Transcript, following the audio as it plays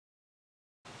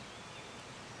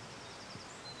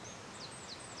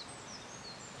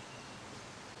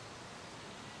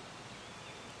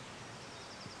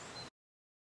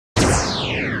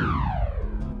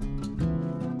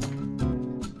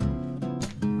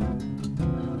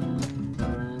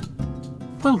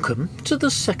Welcome to the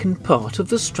second part of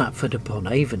the Stratford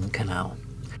upon Avon Canal.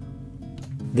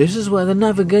 This is where the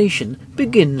navigation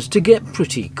begins to get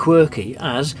pretty quirky,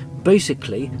 as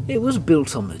basically it was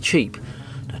built on the cheap.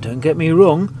 Now don't get me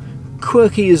wrong,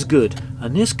 quirky is good,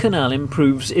 and this canal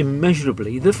improves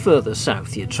immeasurably the further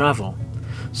south you travel.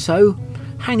 So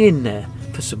hang in there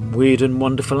for some weird and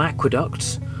wonderful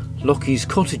aqueducts, Lockie's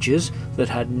cottages that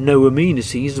had no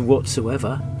amenities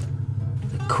whatsoever,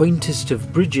 the quaintest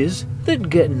of bridges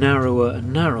that get narrower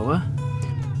and narrower,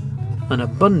 an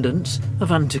abundance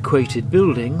of antiquated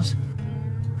buildings,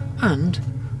 and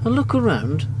a look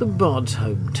around the Bard's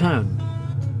hometown,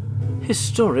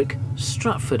 historic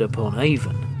Stratford upon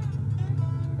Avon.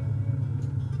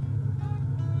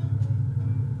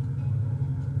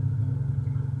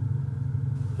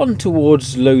 On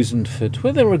towards Lowsonford,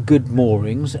 where there are good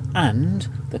moorings, and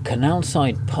the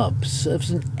canal-side pub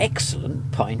serves an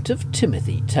excellent pint of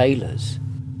Timothy Taylor's.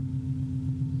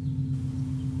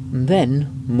 And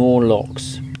then more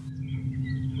locks.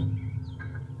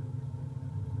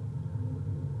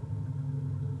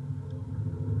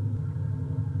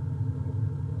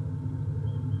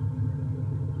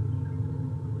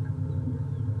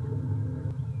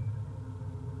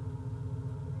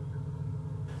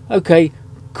 Okay,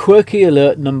 quirky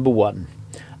alert number 1.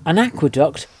 An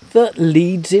aqueduct that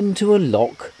leads into a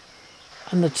lock,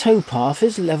 and the towpath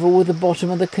is level with the bottom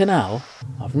of the canal.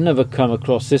 I've never come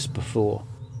across this before.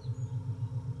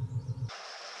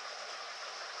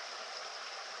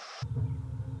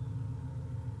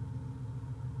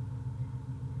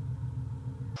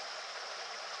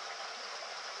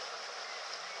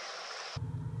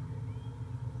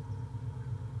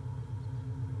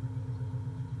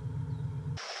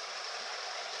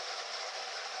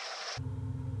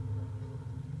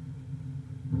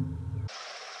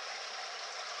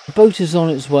 The boat is on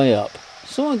its way up,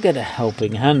 so I'll get a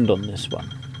helping hand on this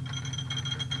one.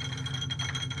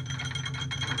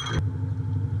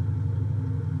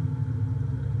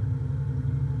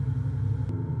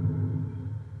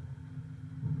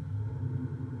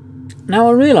 Now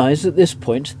I realise at this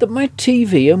point that my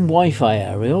TV and Wi-Fi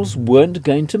aerials weren't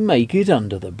going to make it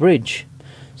under the bridge,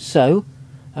 so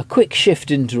a quick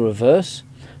shift into reverse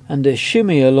and a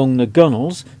shimmy along the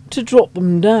gunnels to drop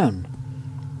them down.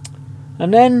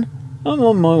 And then I'm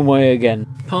on my way again,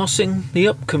 passing the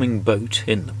upcoming boat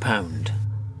in the Pound.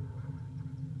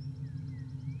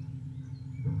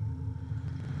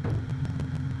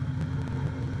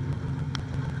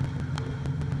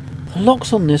 The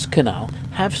locks on this canal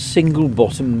have single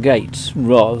bottom gates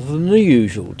rather than the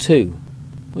usual two,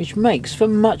 which makes for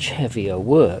much heavier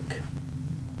work.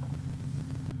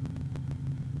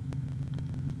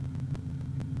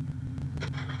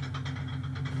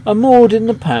 I'm moored in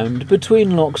the Pound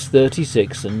between locks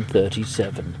 36 and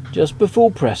 37, just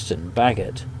before Preston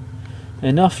Bagot.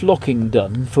 Enough locking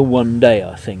done for one day,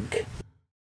 I think.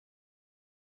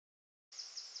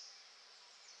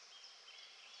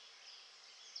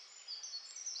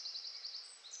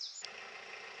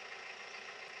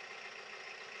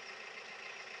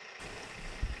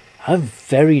 A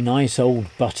very nice old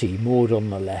butty moored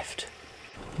on the left.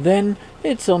 Then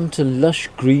it's on to lush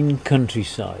green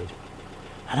countryside.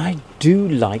 And I do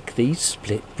like these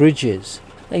split bridges.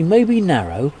 They may be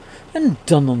narrow and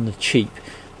done on the cheap,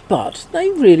 but they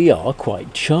really are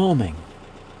quite charming.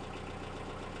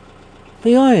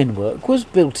 The ironwork was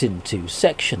built in 2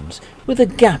 sections, with a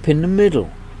gap in the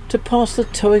middle, to pass the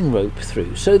towing rope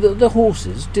through so that the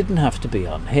horses didn't have to be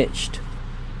unhitched.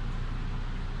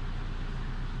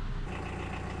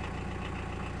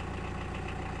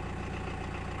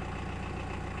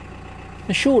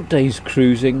 A short day's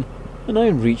cruising, and I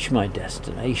reach my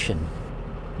destination.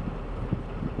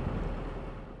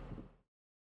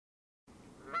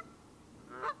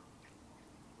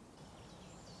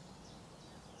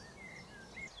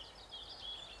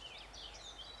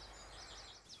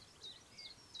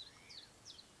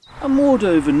 I'm moored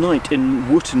overnight in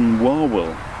Wootton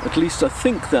Wawen, at least I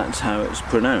think that's how it's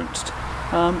pronounced.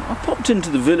 I popped into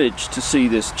the village to see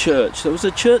this church. There was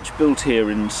a church built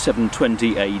here in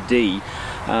 720 AD.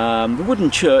 The wooden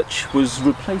church was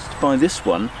replaced by this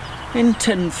one in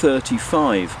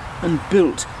 1035 and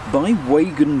built by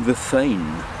Wagan The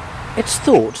Thane. It's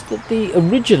thought that the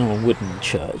original wooden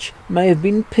church may have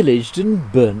been pillaged and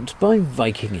burnt by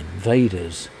Viking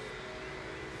invaders.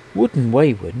 Wootton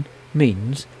Wawen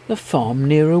means the farm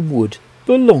near a wood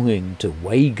belonging to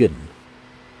Wagan.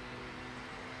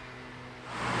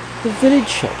 The village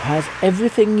shop has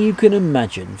everything you can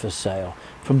imagine for sale,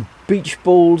 from beach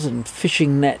balls and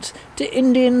fishing nets to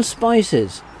Indian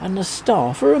spices, and the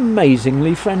staff are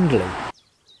amazingly friendly.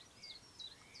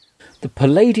 The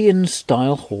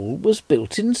Palladian-style hall was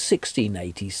built in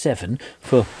 1687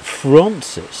 for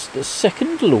Francis, the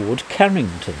second Lord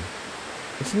Carrington.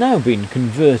 It's now been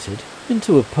converted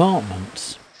into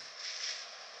apartments.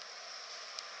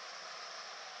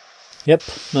 Yep,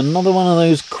 another one of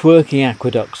those quirky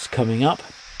aqueducts coming up.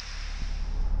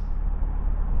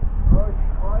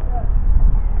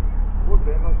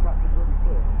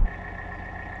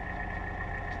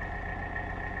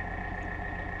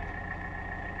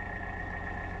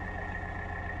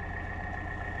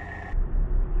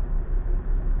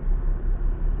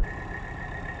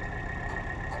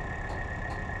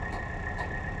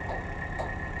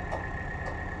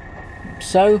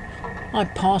 So I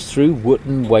pass through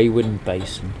Wootton Wawen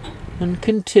Basin and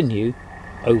continue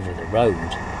over the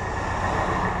road.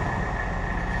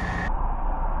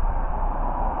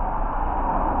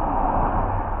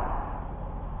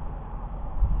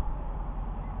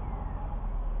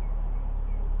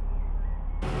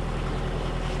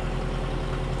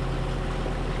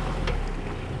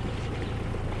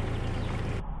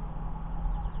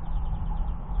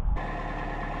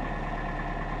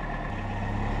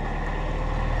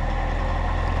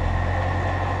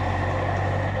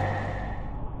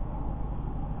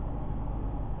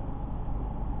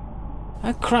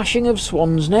 A crashing of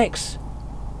swans' necks.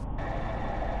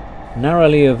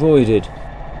 Narrowly avoided.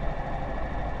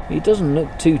 He doesn't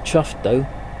look too chuffed though.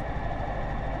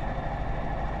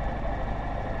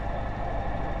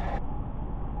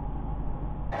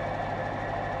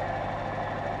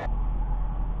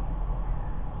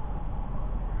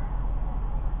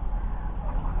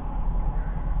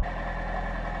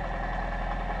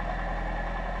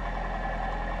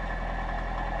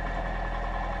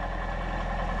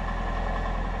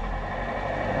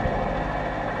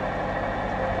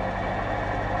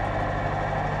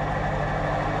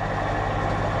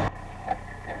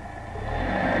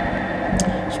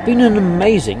 It's been an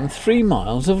amazing 3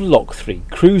 miles of Loch 3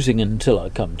 cruising until I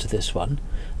come to this one,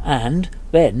 and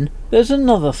then there's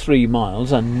another 3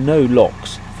 miles and no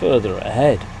lochs further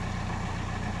ahead.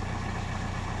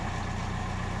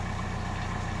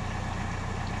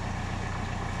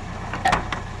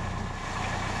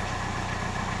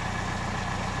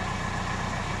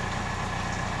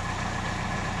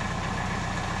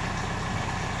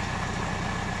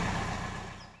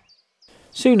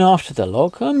 Soon after the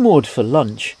loch I moored for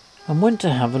lunch and went to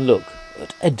have a look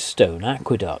at Edstone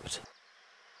Aqueduct.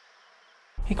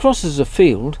 It crosses a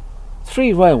field,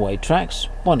 3 railway tracks,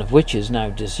 one of which is now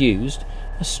disused,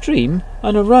 a stream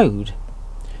and a road.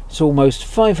 It's almost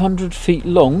 500 feet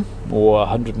long, or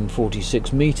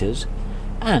 146 metres,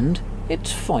 and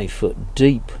it's 5 foot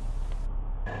deep.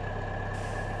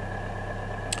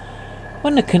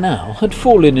 When the canal had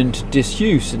fallen into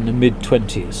disuse in the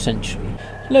mid-20th century,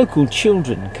 local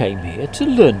children came here to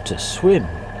learn to swim.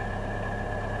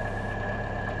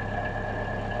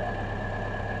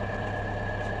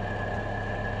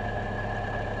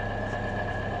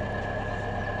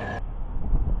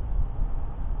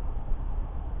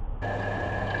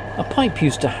 A pipe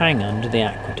used to hang under the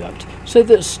aqueduct so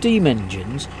that steam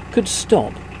engines could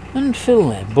stop and fill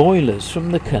their boilers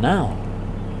from the canal.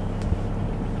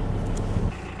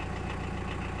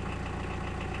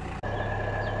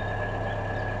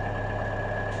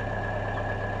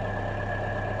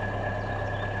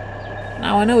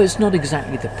 Now I know it's not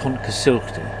exactly the Pont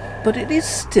Cysylltu, but it is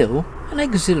still an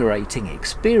exhilarating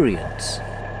experience.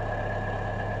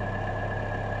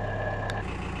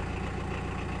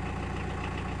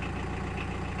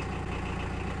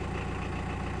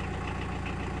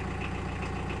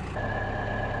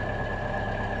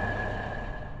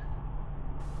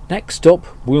 Next stop,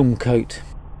 Wilmcote.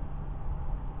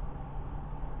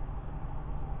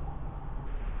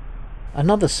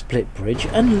 Another split bridge,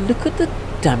 and look at the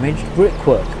damaged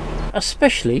brickwork,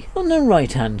 especially on the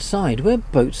right hand side where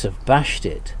boats have bashed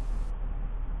it.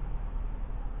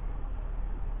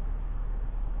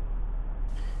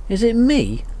 Is it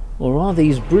me, or are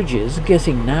these bridges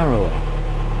getting narrower?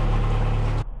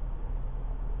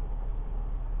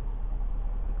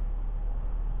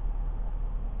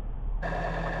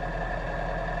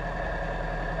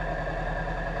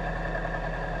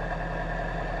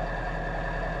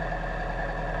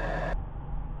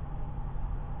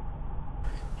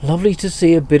 Lovely to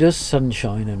see a bit of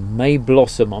sunshine and May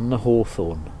blossom on the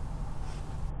hawthorn.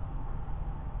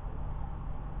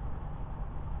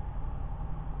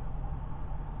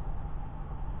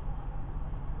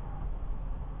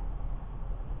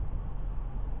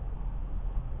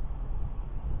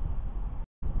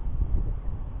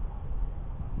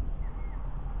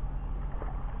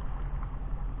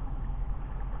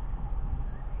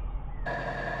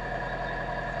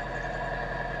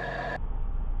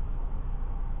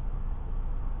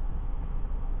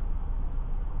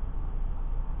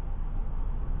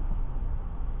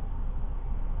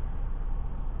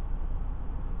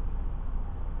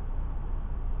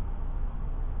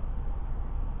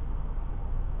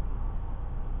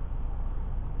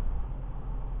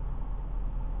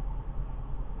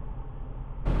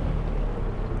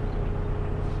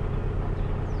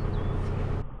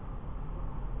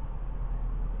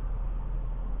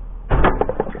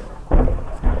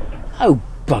 Oh,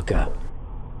 bugger!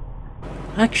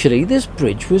 Actually, this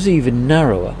bridge was even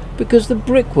narrower because the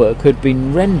brickwork had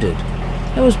been rendered.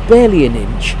 There was barely an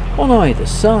inch on either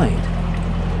side.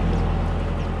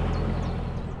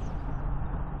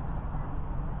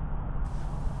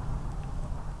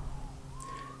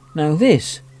 Now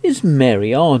this is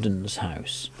Mary Arden's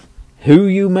house. Who,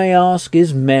 you may ask,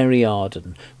 is Mary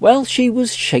Arden? Well, she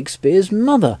was Shakespeare's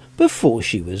mother before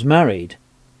she was married.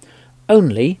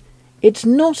 Only, it's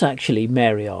not actually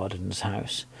Mary Arden's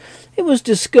house. It was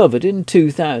discovered in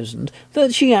 2000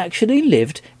 that she actually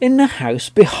lived in the house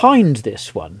behind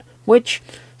this one, which,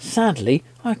 sadly,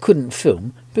 I couldn't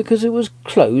film because it was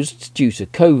closed due to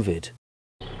COVID.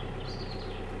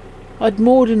 I'd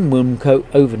moored in Wilmcote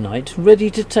overnight,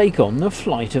 ready to take on the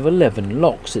flight of 11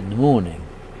 locks in the morning.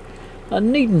 I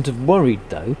needn't have worried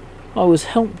though. I was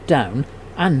helped down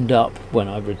and up when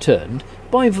I returned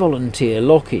by volunteer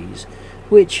lockies,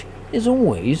 which is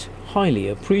always highly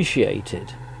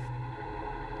appreciated.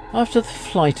 After the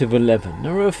flight of 11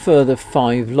 there are a further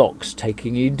 5 locks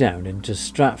taking you down into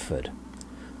Stratford.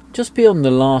 Just beyond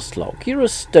the last lock you're a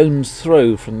stone's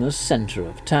throw from the centre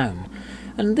of town,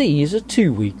 and these are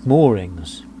 2-week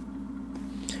moorings.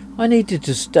 I needed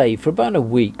to stay for about a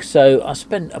week, so I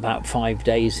spent about 5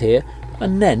 days here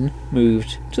and then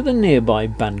moved to the nearby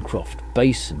Bancroft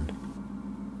Basin.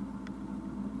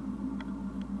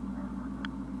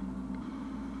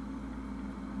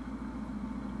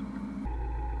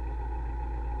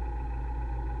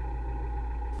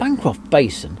 Bancroft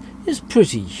Basin is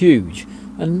pretty huge,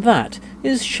 and that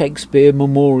is Shakespeare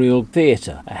Memorial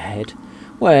Theatre ahead,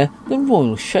 where the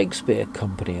Royal Shakespeare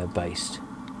Company are based.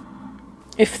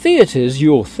 If theatre's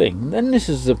your thing, then this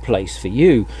is the place for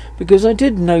you, because I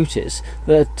did notice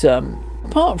that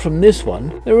apart from this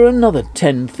one, there are another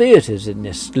 10 theatres in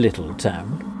this little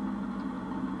town.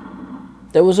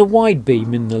 There was a wide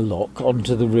beam in the lock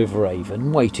onto the River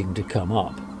Avon waiting to come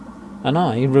up, and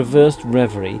I reversed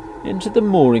Reverie into the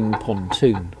mooring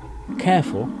pontoon,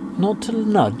 careful not to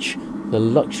nudge the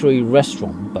luxury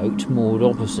restaurant boat moored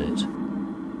opposite.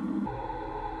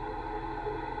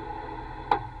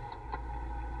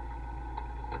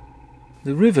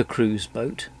 The river cruise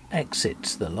boat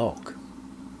exits the lock.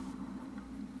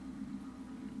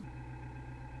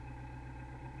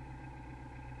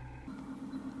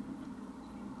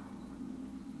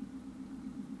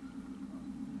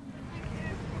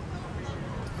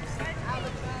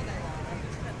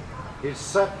 His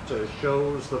sceptre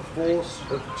shows the force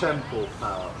of temple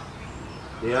power,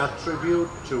 the attribute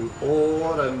to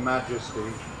awe and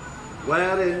majesty,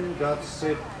 wherein doth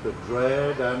sit the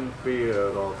dread and fear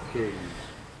of kings.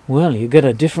 Well, you get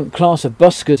a different class of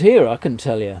buskers here, I can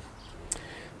tell you.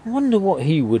 I wonder what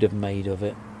he would have made of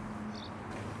it.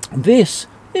 This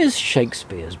is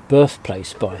Shakespeare's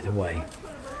birthplace, by the way,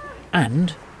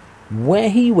 and where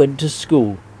he went to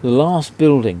school, the last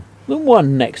building, the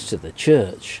one next to the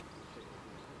church.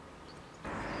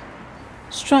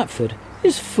 Stratford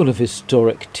is full of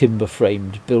historic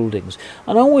timber-framed buildings,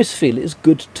 and I always feel it's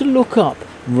good to look up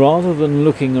rather than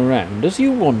looking around as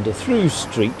you wander through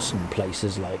streets and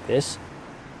places like this.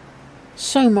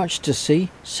 So much to see,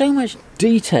 so much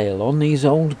detail on these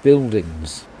old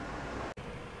buildings.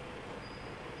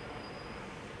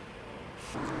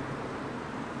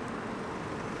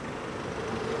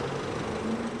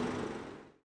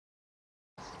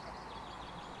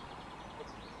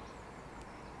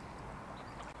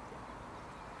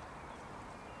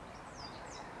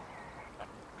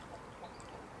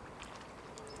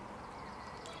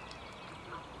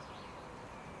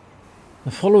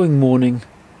 The following morning,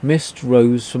 mist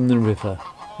rose from the river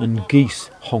and geese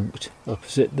honked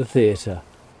opposite the theatre.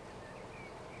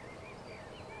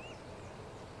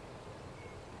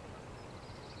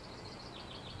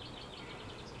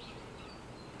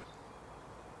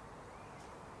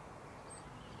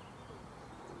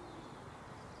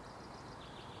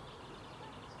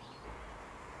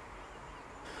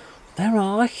 There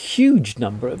are a huge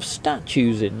number of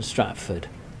statues in Stratford,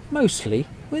 mostly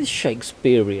with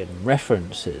Shakespearean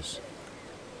references.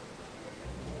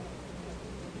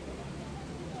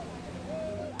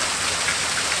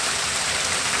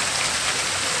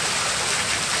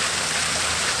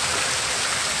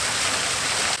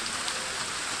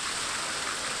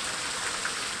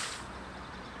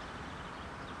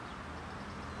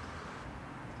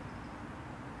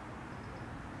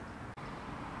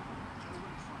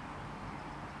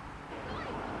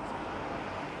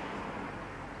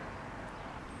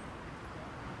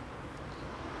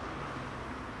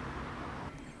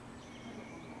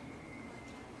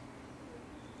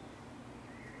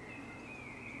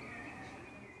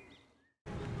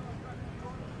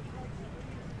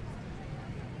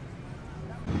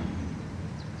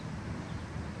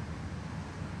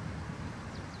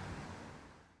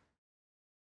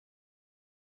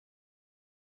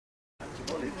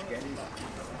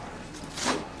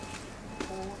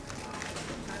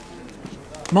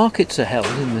 Markets are held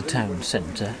in the town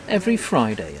centre every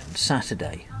Friday and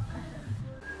Saturday.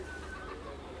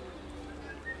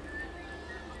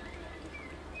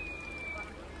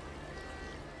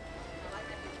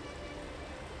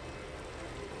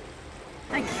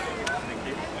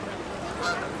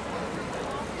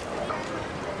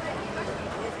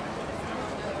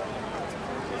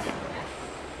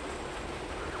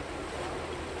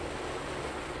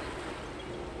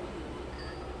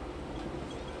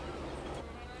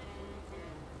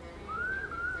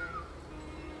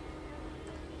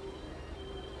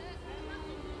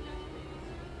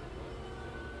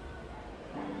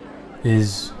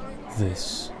 Is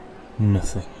this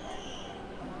nothing?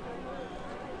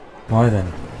 Why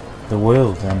then, the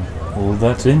world and all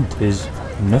that's in it is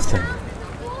nothing.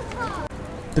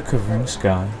 The covering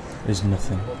sky is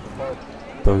nothing.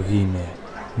 Bohemia,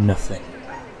 nothing.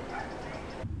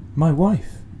 My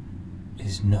wife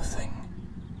is nothing.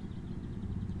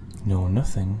 Nor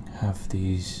nothing have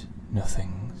these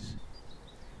nothings.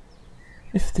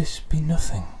 If this be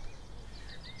nothing.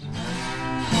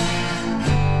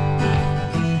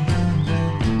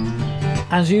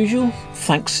 As usual,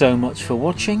 thanks so much for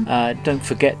watching. Don't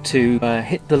forget to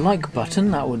hit the like button,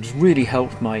 that would really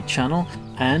help my channel.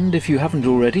 And if you haven't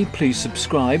already, please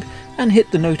subscribe and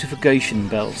hit the notification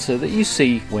bell so that you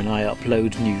see when I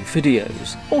upload new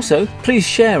videos. Also, please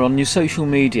share on your social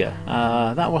media,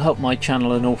 that will help my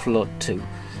channel an awful lot too.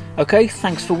 Okay,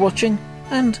 thanks for watching,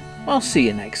 and I'll see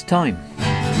you next time.